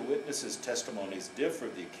 If the 2 witnesses' testimonies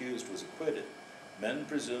differed, the accused was acquitted. Men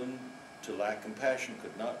presumed to lack compassion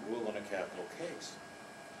could not rule on a capital case.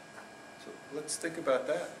 So let's think about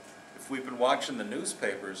that. If we've been watching the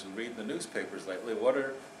newspapers and reading the newspapers lately, what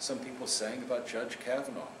are some people saying about Judge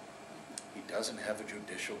Kavanaugh? He doesn't have a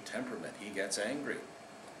judicial temperament. He gets angry.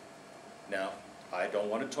 Now, I don't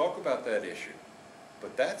want to talk about that issue,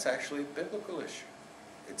 but that's actually a biblical issue.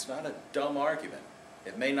 It's not a dumb argument.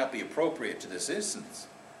 It may not be appropriate to this instance,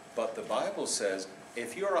 but the Bible says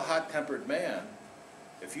if you're a hot-tempered man,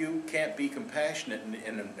 if you can't be compassionate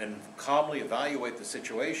and calmly evaluate the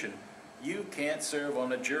situation, you can't serve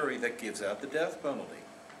on a jury that gives out the death penalty.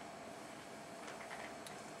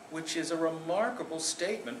 Which is a remarkable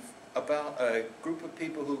statement about a group of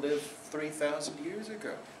people who lived 3,000 years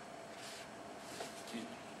ago.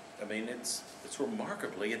 I mean, it's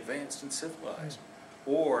remarkably advanced and civilized.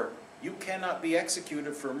 Or you cannot be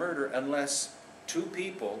executed for murder unless 2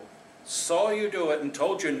 people saw you do it and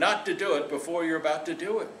told you not to do it before you're about to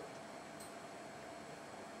do it.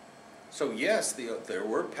 So yes, there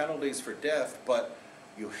were penalties for death, but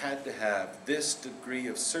you had to have this degree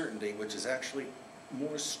of certainty, which is actually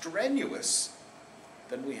more strenuous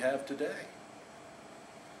than we have today.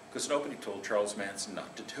 Because nobody told Charles Manson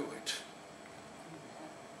not to do it.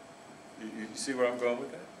 You see where I'm going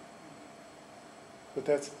with that? But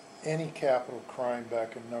that's any capital crime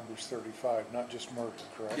back in Numbers 35, not just murder,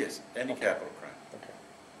 correct? Yes, any capital crime. Okay.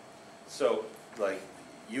 So, like,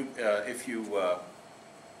 if you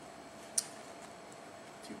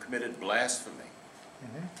committed blasphemy,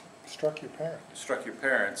 Struck your parents. struck your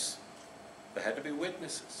parents, there had to be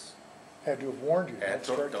witnesses. Had to have warned you. Don't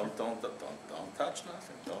Struck you. touch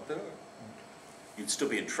nothing. Don't do it. You'd still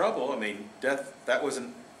be in trouble. I mean, death. That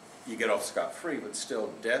wasn't. You get off scot-free, but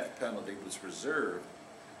still, death penalty was reserved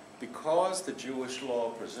because the Jewish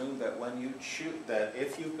law presumed that when you shoot, that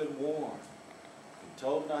if you've been warned and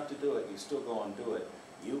told not to do it, you still go and do it.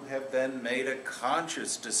 You have then made a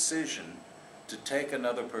conscious decision to take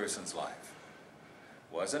another person's life.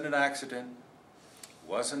 Wasn't an accident,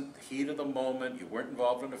 wasn't heat of the moment, you weren't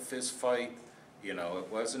involved in a fist fight, you know, it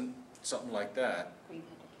wasn't something like that. It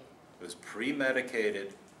was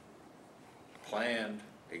premeditated, planned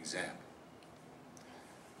example.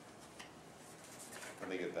 Let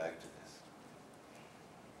me get back to this.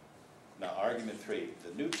 Now, argument 3.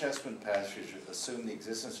 The New Testament passage assumes the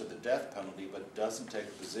existence of the death penalty, but doesn't take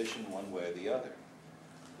a position one way or the other.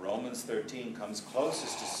 Romans 13 comes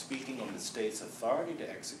closest to speaking on the state's authority to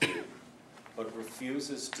execute, but it refers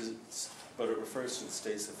to the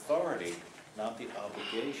state's authority, not the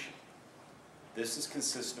obligation. This is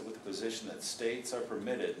consistent with the position that states are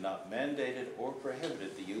permitted, not mandated or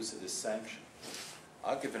prohibited, the use of this sanction.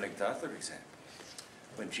 I'll give an another example.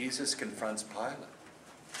 When Jesus confronts Pilate,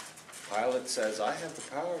 Pilate says, I have the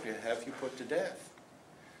power to have you put to death.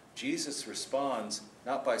 Jesus responds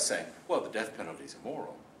not by saying, well, the death penalty is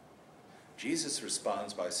immoral. Jesus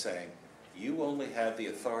responds by saying, you only have the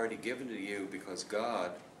authority given to you because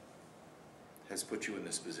God has put you in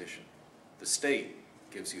this position. The state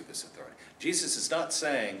gives you this authority. Jesus is not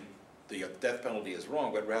saying the death penalty is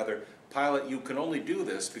wrong, but rather, Pilate, you can only do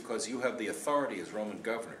this because you have the authority as Roman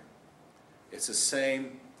governor. It's the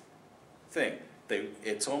same thing.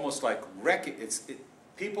 It's almost like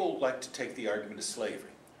people like to take the argument of slavery.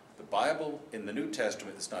 The Bible in the New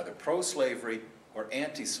Testament is neither pro-slavery or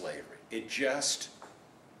anti-slavery. It just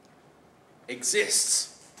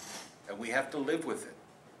exists, and we have to live with it.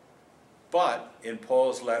 But in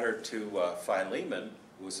Paul's letter to Philemon,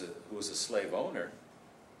 who was a slave owner,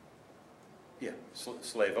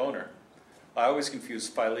 slave owner. I always confuse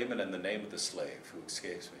Philemon and the name of the slave, who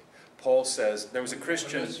escapes me. Paul says there was a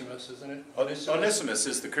Christian. Onesimus, isn't it? Onesimus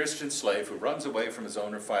is the Christian slave who runs away from his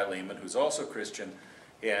owner Philemon, who's also Christian,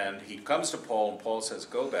 and he comes to Paul, and Paul says,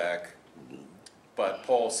 "Go back." But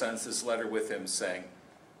Paul sends this letter with him, saying,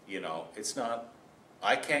 "You know, it's not.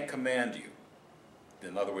 I can't command you.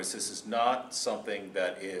 In other words, this is not something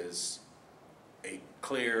that is a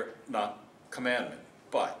clear, not commandment,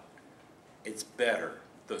 but it's better.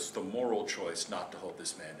 The moral choice not to hold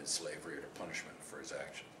this man in slavery or to punishment for his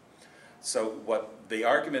action." So what the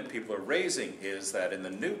argument people are raising is that in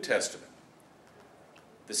the New Testament,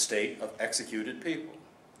 the state executed people.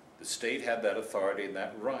 The state had that authority and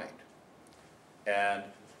that right. And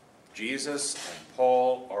Jesus and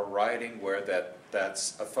Paul are writing where that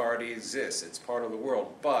authority exists. It's part of the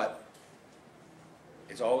world, but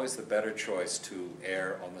it's always the better choice to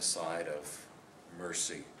err on the side of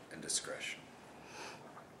mercy and discretion.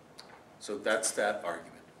 So that's that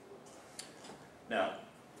argument. Now,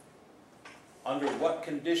 under what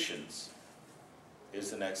conditions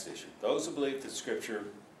is the next issue? Those who believe that Scripture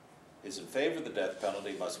is in favor of the death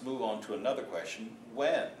penalty must move on to another question.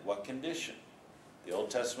 When? What condition? The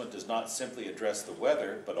Old Testament does not simply address the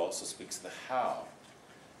whether, but also speaks to the how.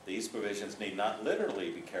 These provisions need not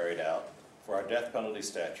literally be carried out for our death penalty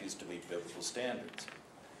statutes to meet biblical standards.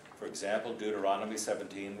 For example, Deuteronomy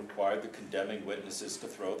 17 required the condemning witnesses to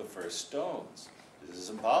throw the first stones. This is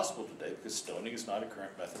impossible today because stoning is not a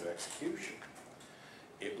current method of execution.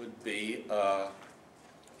 It would be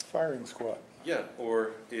Firing squad. yeah,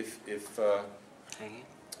 or if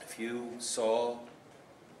you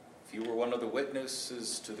were one of the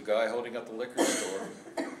witnesses to the guy holding up the liquor store,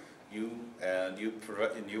 you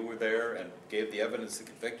were there and gave the evidence that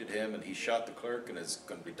convicted him, and he shot the clerk and is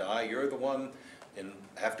going to die. You're the one and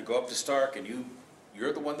have to go up to Stark, and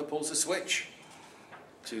you're the one that pulls the switch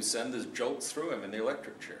to send the jolts through him in the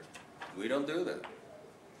electric chair. We don't do that.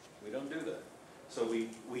 We don't do that. So we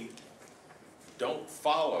don't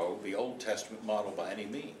follow the Old Testament model by any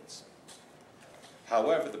means.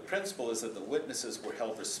 However, the principle is that the witnesses were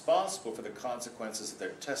held responsible for the consequences of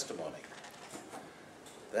their testimony.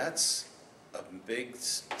 That's a big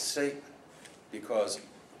statement, because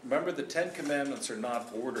remember, the Ten Commandments are not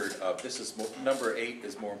ordered of, number 8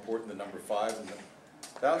 is more important than number 5, and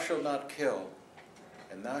thou shalt not kill,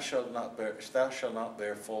 and thou shalt not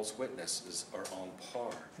bear false witnesses are on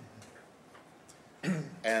par.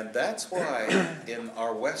 And that's why in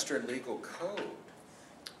our Western legal code,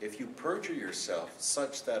 if you perjure yourself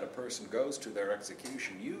such that a person goes to their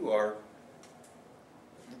execution, you are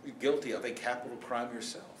guilty of a capital crime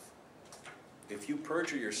yourself. If you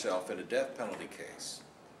perjure yourself in a death penalty case,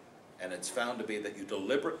 and it's found to be that you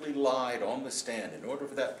deliberately lied on the stand in order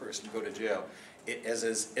for that person to go to jail,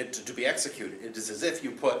 to be executed, it is as if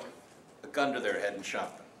you put a gun to their head and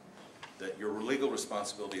shot them. That your legal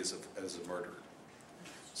responsibility as a murderer.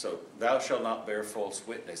 So, thou shalt not bear false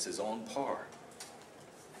witness is on par.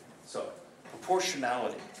 So,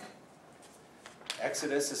 proportionality.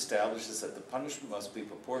 Exodus establishes that the punishment must be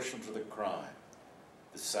proportional to the crime.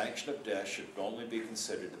 The sanction of death should only be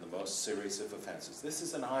considered in the most serious of offenses. This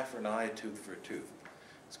is an eye for an eye, a tooth for a tooth.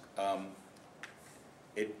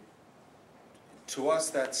 To us,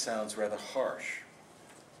 that sounds rather harsh,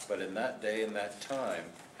 but in that day and that time,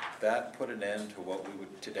 that put an end to what we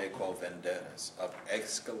would today call vendettas, of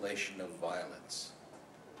escalation of violence.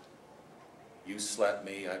 You slap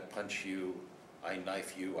me, I punch you, I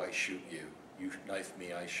knife you, I shoot you. You knife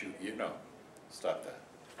me, I shoot you. No, stop that.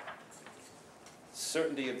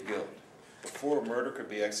 Certainty of guilt. Before a murder could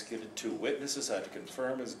be executed, 2 witnesses had to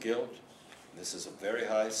confirm his guilt. This is a very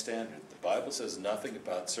high standard. The Bible says nothing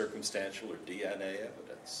about circumstantial or DNA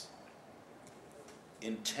evidence.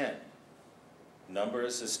 Intent.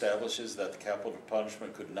 Numbers establishes that the capital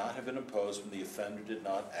punishment could not have been imposed when the offender did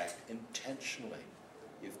not act intentionally.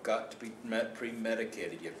 You've got to be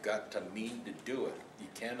premeditated. You've got to mean to do it. You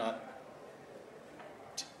cannot,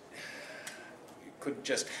 it could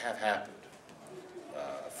just have happened.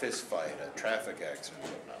 A fist fight, a traffic accident,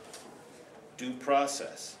 whatnot. Due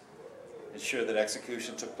process. Ensure that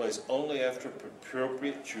execution took place only after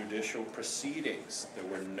appropriate judicial proceedings. There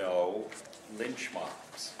were no lynch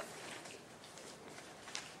mobs.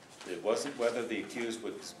 It wasn't whether the accused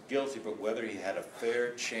was guilty, but whether he had a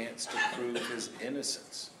fair chance to prove his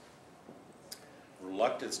innocence.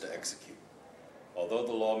 Reluctance to execute. Although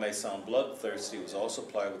the law may sound bloodthirsty, it was also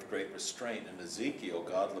applied with great restraint. In Ezekiel,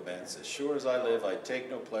 God laments, "As sure as I live, I take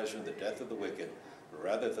no pleasure in the death of the wicked, but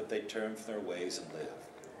rather that they turn from their ways and live."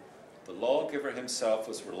 The lawgiver himself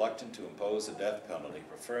was reluctant to impose a death penalty,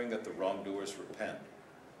 preferring that the wrongdoers repent.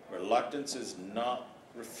 Reluctance is not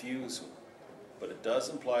refusal, but it does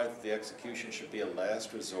imply that the execution should be a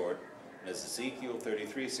last resort, and as Ezekiel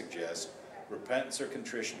 33 suggests, repentance or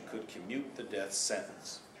contrition could commute the death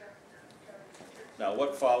sentence. Now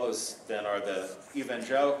what follows then are the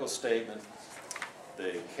evangelical statement,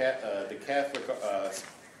 the Catholic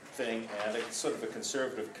thing, and it's sort of a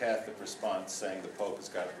conservative Catholic response saying the Pope has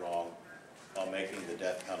got it wrong on making the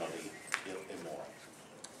death penalty immoral.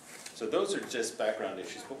 So those are just background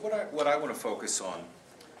issues, but what I want to focus on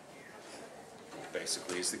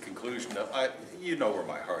basically is the conclusion of, you know where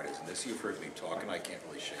my heart is in this, you've heard me talk and I can't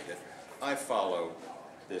really shade it. I follow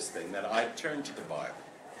this thing, that I turn to the Bible.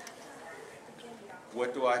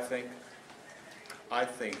 What do I think? I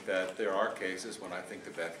think that there are cases when I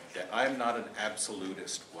think that I'm not an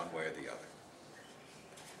absolutist one way or the other.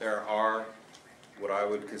 There are what I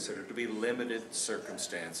would consider to be limited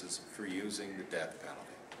circumstances for using the death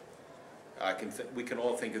penalty. We can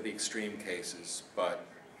all think of the extreme cases, but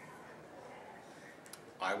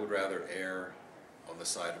I would rather err on the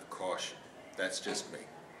side of caution. That's just me.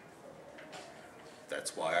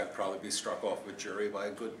 That's why I'd probably be struck off with jury by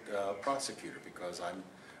a good prosecutor, because I'm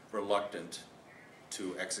reluctant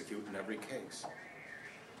to execute in every case.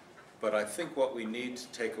 But I think what we need to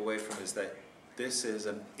take away from is that this is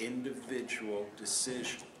an individual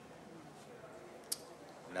decision.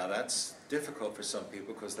 Now that's difficult for some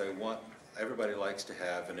people because everybody likes to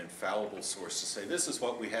have an infallible source to say, this is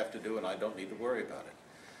what we have to do and I don't need to worry about it.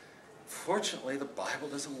 Fortunately, the Bible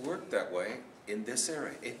doesn't work that way in this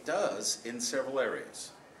area. It does in several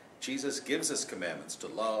areas. Jesus gives us commandments to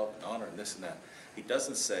love and honor and this and that. He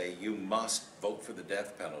doesn't say you must vote for the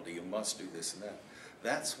death penalty, you must do this and that.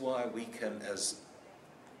 That's why we can, as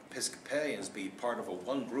Episcopalians, be part of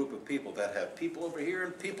one group of people that have people over here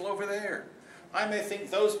and people over there. I may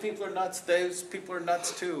think those people are nuts, those people are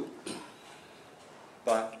nuts too.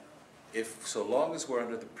 But so long as we're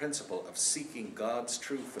under the principle of seeking God's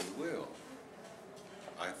truth and will,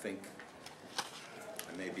 I think,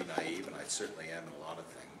 I may be naive, and I certainly am in a lot of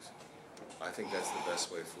things, I think that's the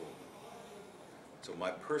best way forward. So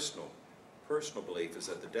my personal belief is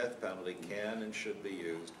that the death penalty can and should be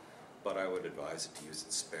used, but I would advise it to use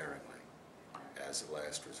it sparingly as a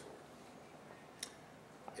last resort.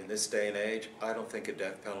 In this day and age, I don't think a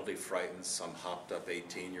death penalty frightens some hopped-up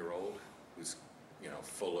 18-year-old who's,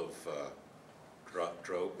 full of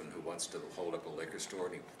dope and who wants to hold up a liquor store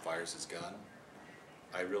and he fires his gun.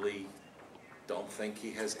 I really don't think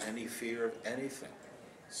he has any fear of anything.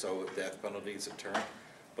 So if death penalty is a deterrent,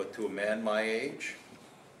 but to a man my age,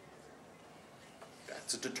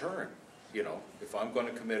 that's a deterrent. If I'm going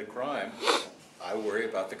to commit a crime, I worry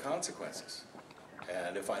about the consequences.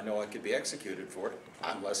 And if I know I could be executed for it,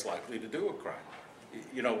 I'm less likely to do a crime.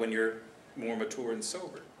 When you're more mature and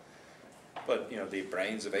sober. But, the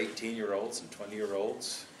brains of 18-year-olds and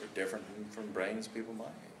 20-year-olds are different from brains of people my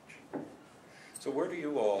age. So where do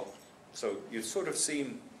you all, so you've sort of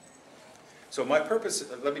seen, so my purpose,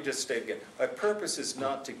 let me just state again, my purpose is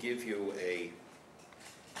not to give you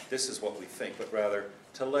this is what we think, but rather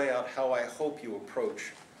to lay out how I hope you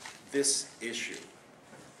approach this issue.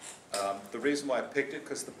 The reason why I picked it,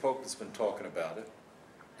 because the Pope has been talking about it,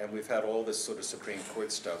 and we've had all this sort of Supreme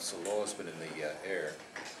Court stuff, so law has been in the air.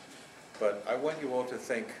 But I want you all to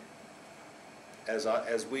think,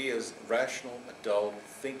 as we as rational, adult,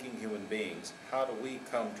 thinking human beings, how do we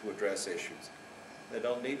come to address issues? They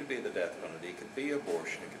don't need to be the death penalty. It could be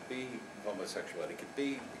abortion. It could be homosexuality. It could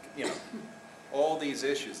be, you know, all these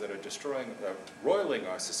issues that are destroying, roiling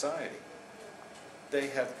our society. They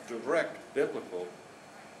have direct biblical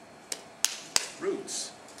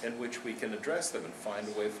roots in which we can address them and find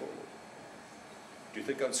a way forward. Do you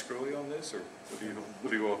think I'm screwy on this, or what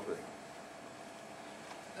do you all think?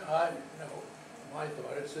 My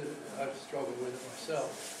thought is that I've struggled with it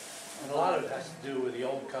myself. And a lot of it has to do with the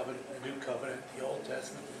Old Covenant, the New Covenant, the Old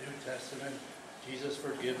Testament, the New Testament, Jesus'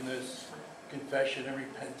 forgiveness, confession and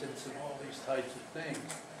repentance, and all these types of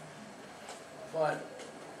things. But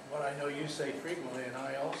what I know you say frequently, and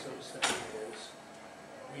I also say, is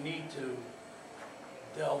we need to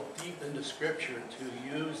delve deep into Scripture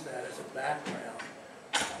to use that as a background,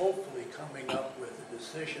 hopefully coming up with a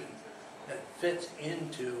decision that fits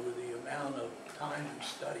into the amount of time and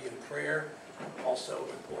study and prayer, also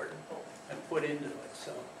important, and put into it.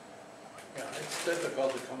 So, you know, it's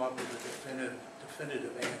difficult to come up with a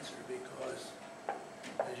definitive answer because,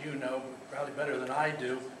 as you know, probably better than I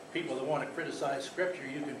do, people that want to criticize Scripture,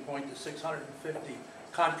 you can point to 650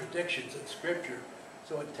 contradictions in Scripture.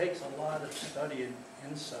 So it takes a lot of study and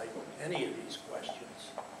insight in any of these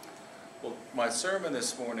questions. Well, my sermon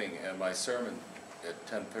this morning and my sermon at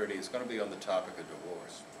 10:30 is going to be on the topic of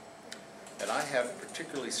divorce. And I have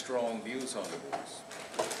particularly strong views on divorce.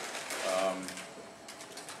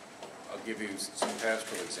 I'll give you some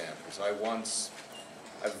pastoral examples. I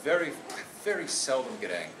very seldom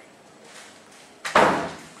get angry.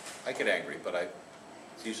 I get angry, but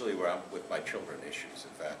it's usually where I'm with my children issues,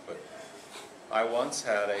 in fact. But I once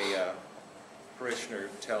had a parishioner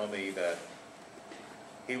tell me that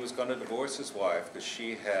he was going to divorce his wife because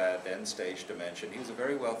she had end-stage dementia. He was a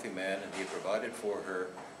very wealthy man, and he had provided for her,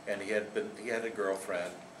 and he had a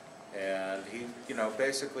girlfriend, and he, you know,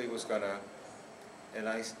 basically was going to. And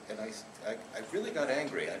I really got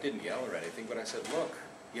angry. I didn't yell or anything, but I said, look,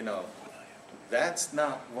 you know, that's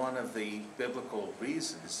not one of the biblical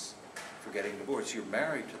reasons for getting divorced. You're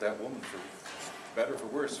married to that woman for better, for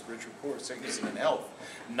worse, rich or poor, sickness and in health,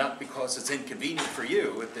 not because it's inconvenient for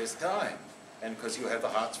you at this time, and because you have the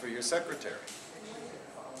hots for your secretary.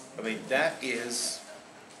 I mean, that is,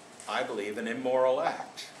 I believe, an immoral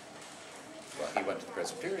act. Well, he went to the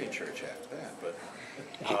Presbyterian church after that, but,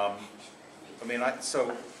 I mean,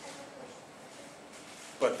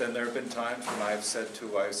 but then there have been times when I've said to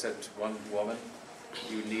one woman,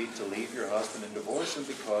 you need to leave your husband and divorce him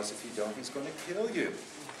because if you don't, he's going to kill you.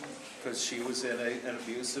 Because she was in an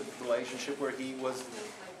abusive relationship where he was,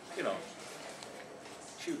 you know,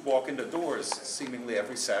 she would walk into doors seemingly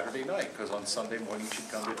every Saturday night because on Sunday morning she'd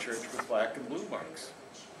come to church with black and blue marks.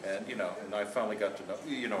 And, you know, and I finally got to know,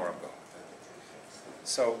 you know where I'm going.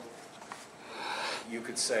 So you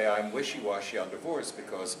could say I'm wishy-washy on divorce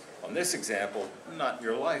because on this example, not in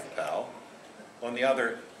your life, pal. On the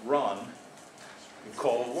other run, you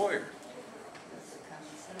call a lawyer.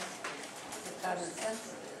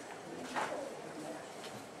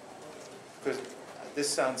 Because this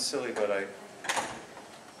sounds silly, but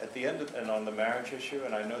at the end of, and on the marriage issue,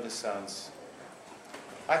 and I know this sounds,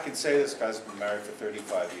 I can say this guy's been married for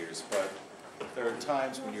 35 years, but there are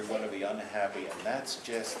times when you're going to be unhappy, and that's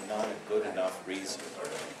just not a good enough reason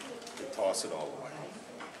to toss it all away.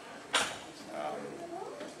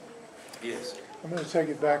 Yes? I'm going to take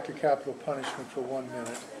it back to capital punishment for 1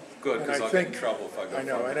 minute. Good, because I'll get in trouble if I go. I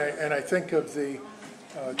know, and I think of the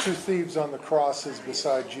two thieves on the crosses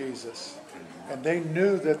beside Jesus. And they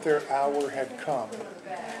knew that their hour had come.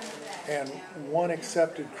 And one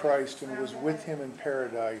accepted Christ and was with him in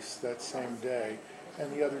paradise that same day,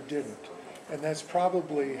 and the other didn't. And that's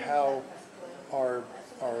probably how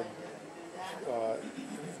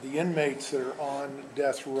the inmates that are on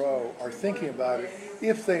death row are thinking about it,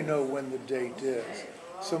 if they know when the date is.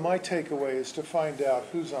 So my takeaway is to find out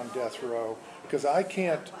who's on death row, because I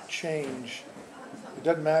can't change.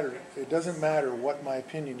 It doesn't matter what my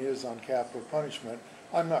opinion is on capital punishment.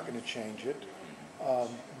 I'm not going to change it.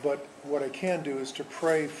 But what I can do is to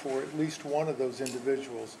pray for at least one of those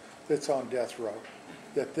individuals that's on death row,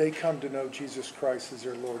 that they come to know Jesus Christ as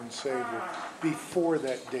their Lord and Savior before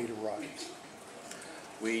that date arrives.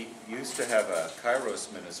 We used to have a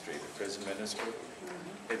Kairos ministry, the prison ministry.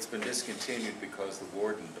 It's been discontinued because the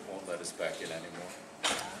warden won't let us back in anymore.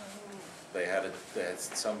 they had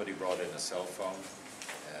somebody brought in a cell phone,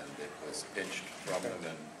 and it was pinched from them,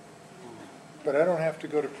 and But I don't have to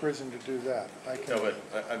go to prison to do that. I can. no,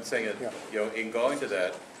 but I'm saying, Yeah. you know, in going to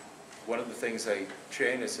that, one of the things they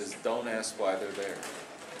train us is don't ask why they're there.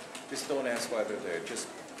 Just don't ask why they're there. Just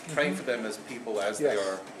pray for them as people as they Yes.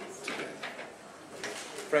 are today.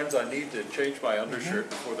 Friends, I need to change my undershirt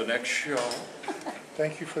before the next show.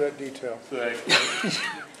 Thank you for that detail. Thank you.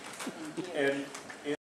 And